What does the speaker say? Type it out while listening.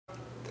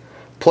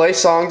Play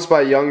songs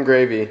by Young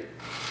Gravy.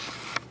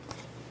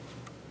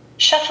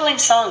 Shuffling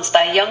songs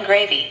by Young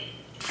Gravy.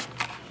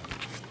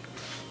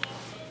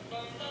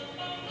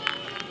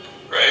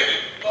 Gravy.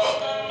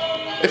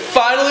 It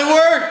finally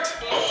worked!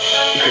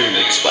 You're gonna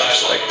make a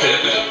splash like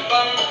Pippin.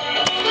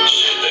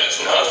 Shit,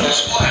 that's not the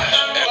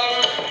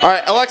splash.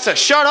 Alright, Alexa,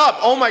 shut up!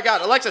 Oh my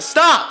god, Alexa,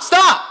 stop!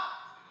 Stop!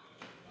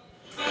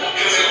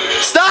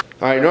 Stop!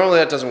 Alright, normally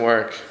that doesn't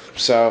work.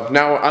 So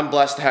now I'm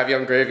blessed to have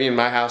Young Gravy in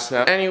my house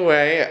now.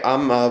 Anyway,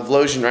 I'm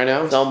vlogging right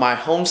now. So my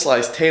home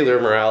slice Taylor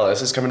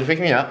Morales is coming to pick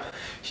me up.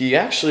 He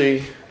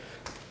actually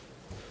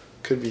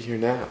could be here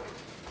now.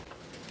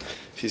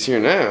 If he's here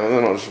now,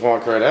 then I'll just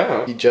walk right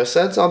out. He just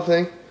said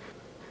something.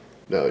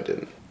 No, he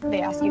didn't.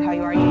 They ask you how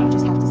you are, you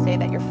just have to say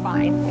that you're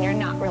fine when you're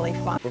not really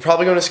fine. We're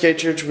probably going to skate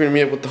church. We're going to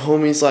meet up with the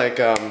homies like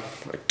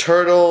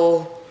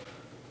Turtle.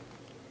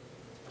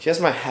 He has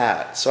my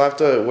hat, so I have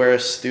to wear a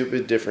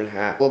stupid different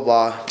hat. Blah,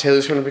 blah.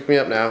 Taylor's going to pick me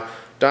up now.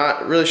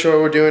 Not really sure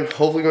what we're doing.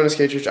 Hopefully going to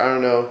skate church. I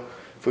don't know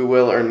if we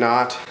will or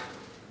not.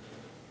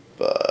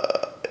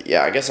 But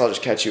yeah, I guess I'll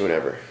just catch you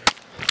whenever.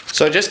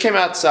 So I just came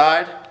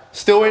outside.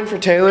 Still waiting for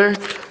Taylor.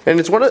 And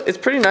it's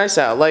pretty nice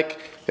out. Like,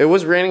 it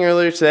was raining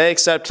earlier today,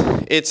 except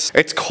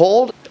it's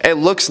cold. It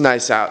looks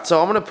nice out. So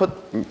I'm going to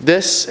put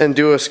this and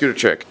do a scooter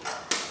trick.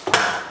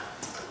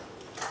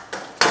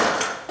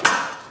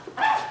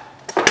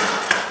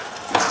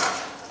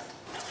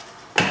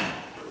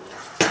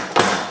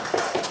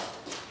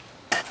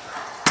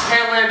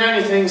 Can't land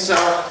anything, so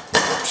I'm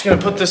just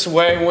gonna put this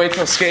away and wait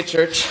till skate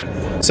church.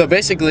 So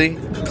basically,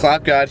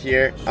 Clap God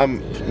here.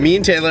 Me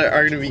and Taylor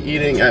are gonna be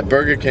eating at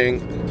Burger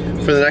King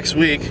for the next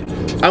week.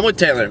 I'm with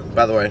Taylor,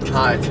 by the way.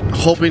 Hi.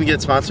 Hoping to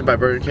get sponsored by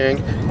Burger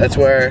King. That's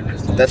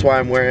why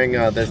I'm wearing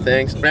their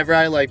things. Whenever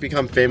I like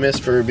become famous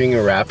for being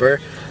a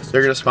rapper,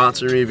 they're gonna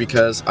sponsor me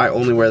because I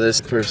only wear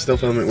this for still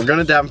filming. We're going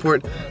to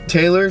Davenport.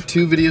 Taylor,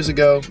 2 videos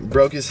ago,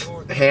 broke his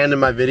hand in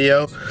my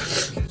video.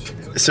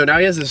 So now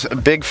he has this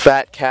big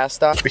fat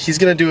cast off. He's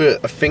gonna do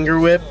a finger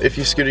whip, if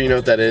you scooter you know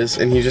what that is,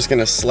 and he's just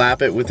gonna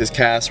slap it with his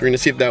cast. We're gonna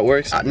see if that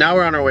works. Now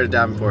we're on our way to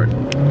Davenport.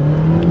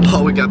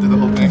 Oh, we got through the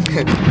whole thing.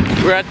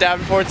 We're at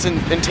Davenport's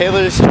and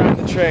Taylor's trying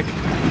the trick.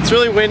 It's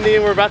really windy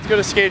and we're about to go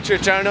to skate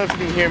church. I don't know if you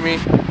can hear me.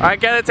 Alright,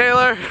 get it,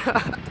 Taylor?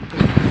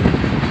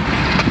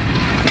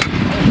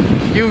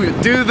 You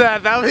do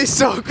that, that would be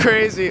so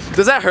crazy.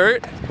 Does that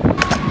hurt?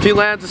 If he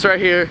lands, it's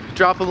right here.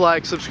 Drop a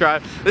like,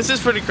 subscribe. This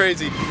is pretty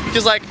crazy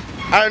because like,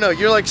 I don't know,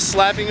 you're like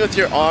slapping with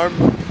your arm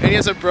and he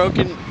has a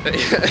broken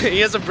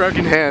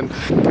hand.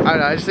 I don't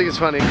know, I just think it's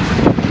funny.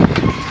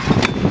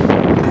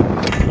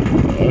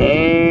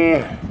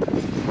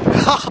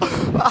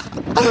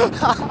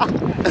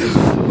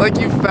 Like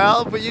you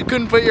fell, but you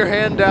couldn't put your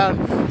hand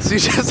down. So you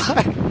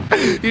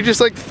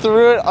just like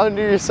threw it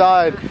under your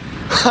side.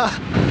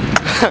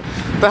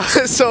 That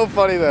was so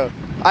funny though.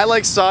 I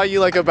like saw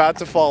you like about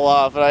to fall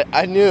off and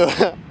I knew.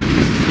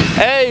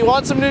 Hey, you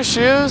want some new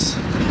shoes?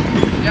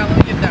 Yeah, let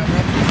me get that one.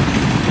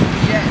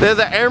 Yeah. They're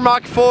the Air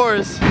Mach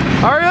 4s.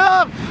 Hurry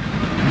up!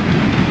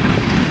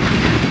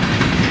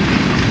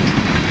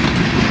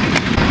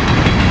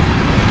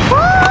 Woo!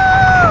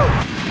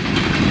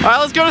 Alright,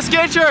 let's go to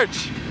skate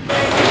church.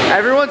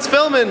 Everyone's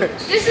filming.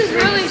 This is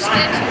really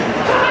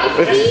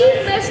sketchy. If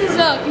he messes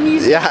up,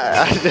 he's...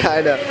 Yeah,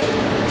 I know.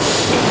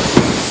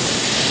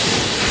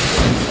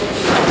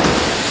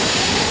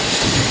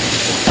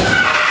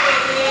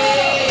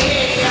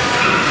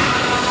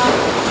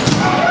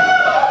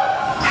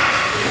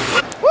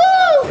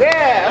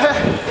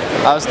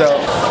 I was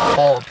dope.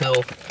 All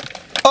uphill.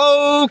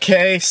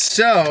 Okay,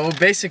 so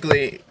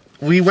basically,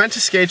 we went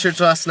to skate church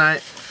last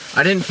night.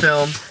 I didn't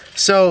film.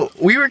 So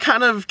we were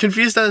kind of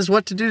confused as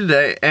what to do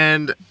today.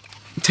 And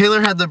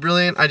Taylor had the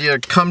brilliant idea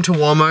to come to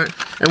Walmart.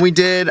 And we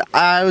did.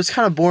 I was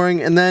kind of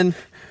boring. And then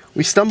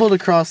we stumbled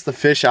across the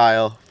fish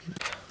aisle.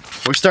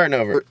 We're starting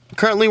over.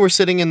 Currently, we're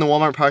sitting in the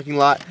Walmart parking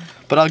lot.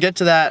 But I'll get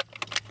to that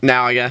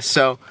now, I guess.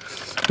 So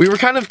we were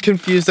kind of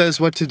confused as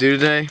what to do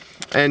today.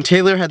 And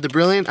Taylor had the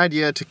brilliant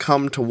idea to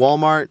come to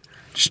Walmart,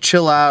 just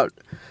chill out,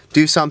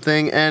 do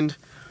something. And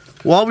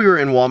while we were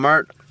in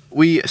Walmart,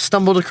 we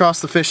stumbled across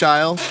the fish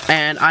aisle.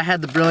 And I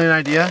had the brilliant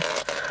idea,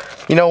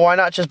 you know, why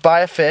not just buy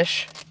a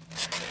fish?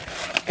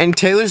 And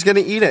Taylor's gonna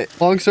eat it.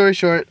 Long story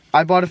short,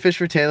 I bought a fish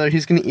for Taylor.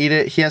 He's gonna eat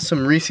it. He has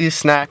some Reese's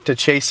snack to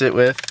chase it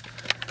with.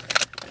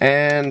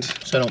 And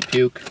so I don't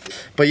puke.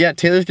 But yeah,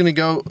 Taylor's gonna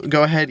go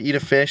ahead, eat a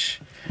fish.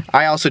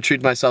 I also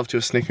treat myself to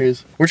a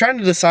Snickers. We're trying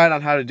to decide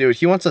on how to do it.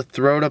 He wants to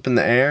throw it up in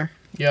the air.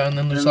 Yeah, and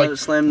then there's and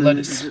like let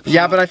it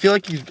yeah, but I feel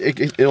like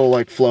it'll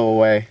like flow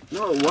away.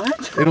 No,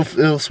 what?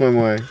 It'll swim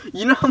away.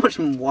 You know how much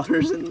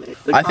water's in there?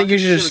 I think you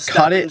should just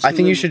cut it. I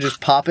think you should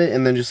just pop it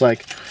and then just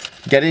like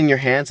get it in your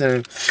hands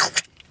and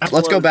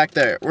let's go back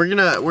there. We're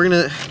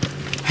gonna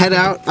head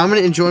out. I'm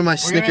gonna enjoy my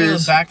Snickers. We're gonna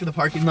go back to the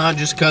parking lot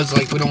just cause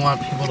like we don't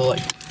want people to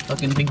like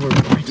fucking think we're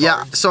retarded.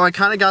 Yeah, so I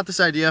kind of got this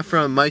idea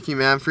from Mikey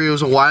Manfrey. It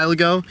was a while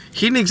ago.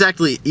 He didn't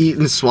exactly eat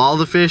and swallow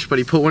the fish, but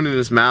he put one in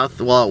his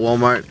mouth while at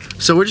Walmart.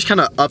 So we're just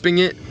kind of upping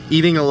it,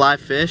 eating a live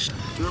fish.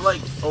 We're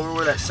like over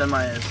where that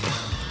semi is.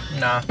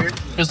 Nah,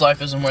 his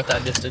life isn't worth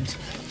that distance.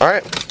 All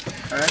right.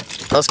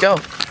 Let's go.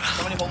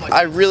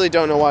 I really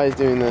don't know why he's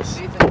doing this.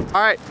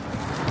 All right.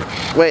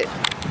 Wait.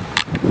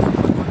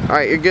 All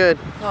right, you're good.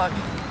 Fuck.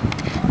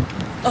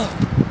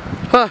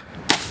 Huh.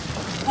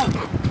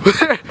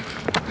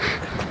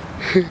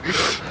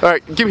 All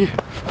right, give me.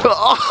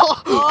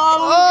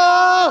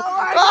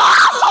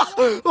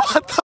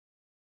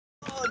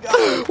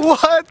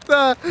 What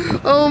the?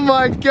 Oh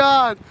my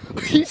God!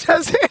 He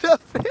just ate a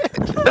fish.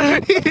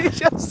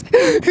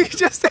 He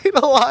just ate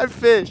a live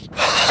fish.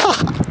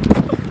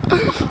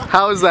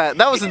 How was that?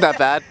 That wasn't that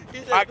bad.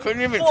 I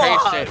couldn't even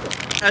taste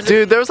it.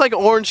 Dude, there was like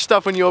orange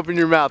stuff when you opened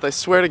your mouth. I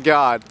swear to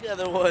God. Yeah,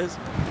 there was.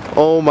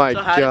 Oh my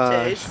So how'd it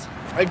gosh. taste?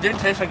 It didn't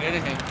taste like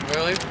anything.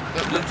 Really?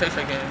 It didn't taste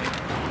like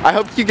anything. I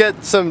hope you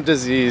get some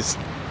disease.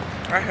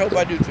 I hope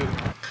I do too.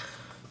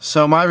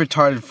 So my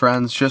retarded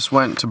friends just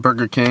went to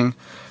Burger King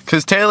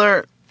because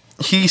Taylor,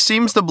 he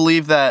seems to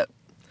believe that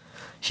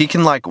he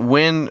can like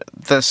win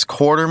this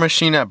quarter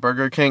machine at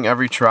Burger King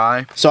every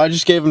try. So I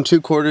just gave him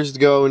 2 quarters to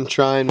go and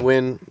try and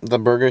win the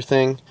burger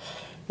thing.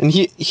 And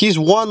he's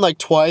won like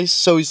twice,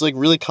 so he's like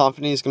really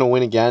confident he's gonna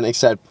win again,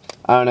 except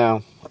I don't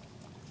know.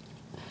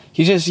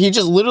 He just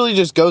literally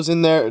just goes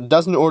in there,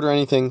 doesn't order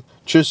anything,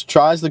 just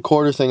tries the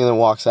quarter thing and then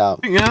walks out.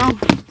 You know?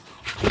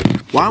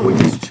 Why don't we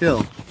just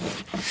chill?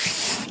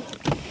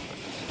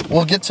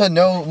 We'll get to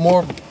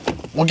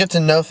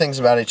know things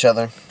about each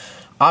other.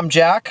 I'm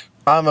Jack.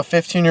 I'm a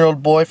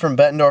 15-year-old boy from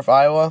Bettendorf,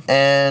 Iowa,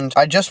 and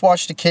I just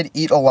watched a kid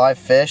eat a live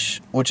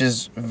fish, which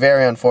is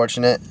very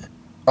unfortunate.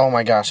 Oh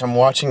my gosh, I'm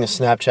watching a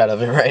Snapchat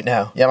of it right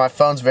now. Yeah, my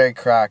phone's very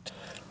cracked.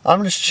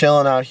 I'm just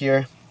chilling out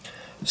here.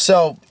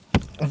 So,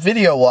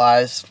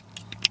 video-wise,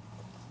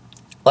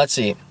 let's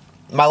see.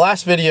 My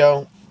last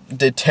video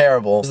did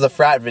terrible. It was the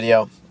frat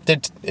video.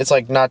 It's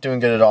like not doing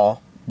good at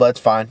all, but it's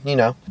fine, you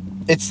know.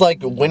 It's like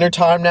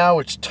wintertime now,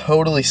 which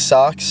totally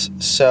sucks,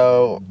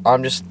 so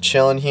I'm just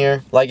chilling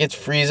here. Like, it's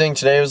freezing.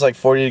 Today was like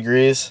 40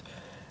 degrees,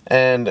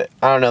 and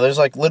I don't know, there's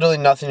like literally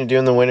nothing to do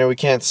in the winter. We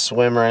can't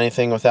swim or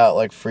anything without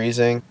like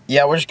freezing.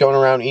 Yeah, we're just going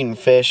around eating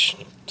fish,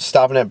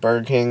 stopping at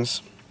Burger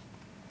King's.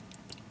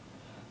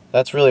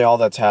 That's really all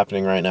that's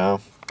happening right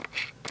now.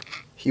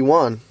 He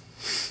won.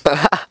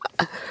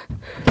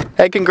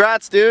 Hey,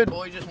 congrats, dude.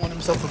 Boy just won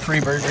himself a free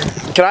burger.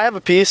 Can I have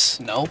a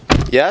piece? No.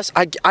 Yes?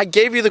 I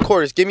gave you the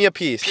quarters. Give me a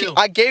piece. Pew.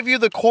 I gave you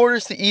the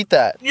quarters to eat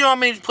that. You know how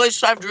many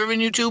places I've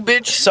driven you to,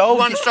 bitch? So you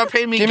want to start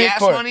paying me give me a gas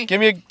quarter. money? Give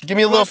me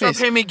a little Start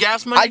piece. paying me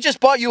gas money? I just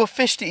bought you a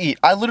fish to eat.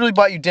 I literally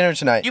bought you dinner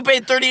tonight. You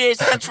paid 38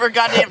 cents for a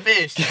goddamn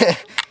fish.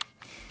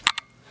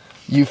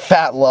 You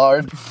fat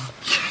lard.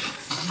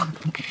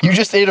 You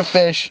just ate a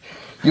fish.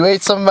 You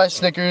ate some of my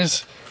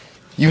Snickers.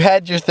 You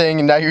had your thing,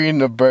 and now you're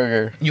eating a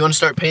burger. You want to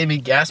start paying me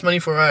gas money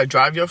for I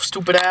drive your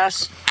stupid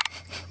ass?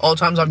 All the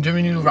times I've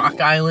driven you to Rock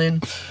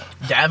Island,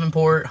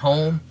 Davenport,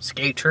 home,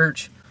 skate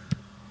church.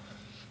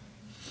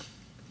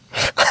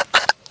 I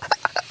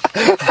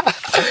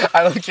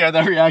don't care.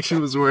 That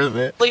reaction was worth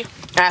it.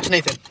 Ask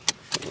Nathan.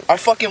 I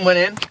fucking went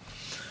in.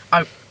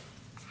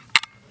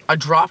 I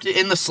dropped it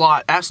in the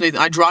slot. Ask Nathan.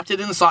 I dropped it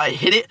in the slot. I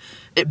hit it.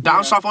 It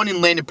bounced off on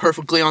and landed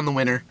perfectly on the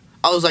winner.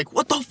 I was like,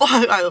 what the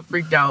fuck? I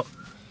freaked out.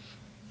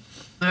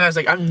 And I was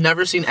like, I've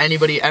never seen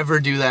anybody ever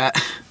do that.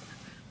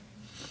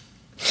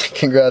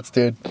 Congrats,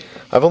 dude.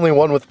 I've only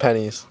won with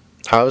pennies.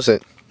 How is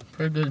it?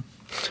 Pretty good.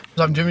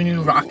 So I'm driving you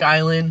to Rock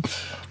Island,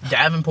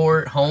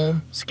 Davenport,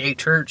 home, skate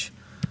church.